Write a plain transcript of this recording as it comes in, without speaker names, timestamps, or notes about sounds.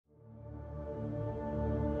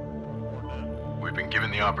We've been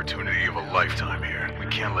given the opportunity of a lifetime here. We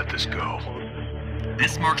can't let this go.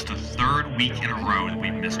 This marks the 3rd week in a row that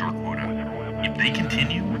we've missed our quota. If they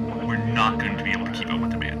continue, we're not going to be able to keep up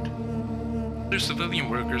with demand. Other civilian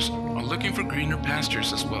workers are looking for greener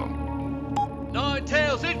pastures as well. Nine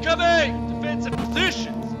tails incoming! Defensive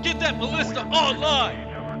positions! Get that ballista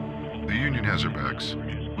online! The Union has our backs.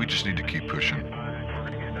 We just need to keep pushing.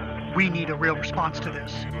 We need a real response to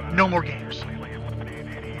this. No more games.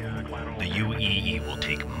 The UEE will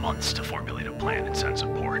take months to formulate a plan and send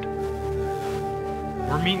support.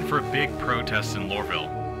 We're meeting for a big protest in Lorville.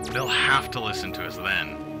 They'll have to listen to us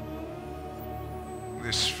then.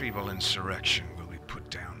 This feeble insurrection will be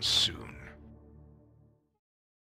put down soon.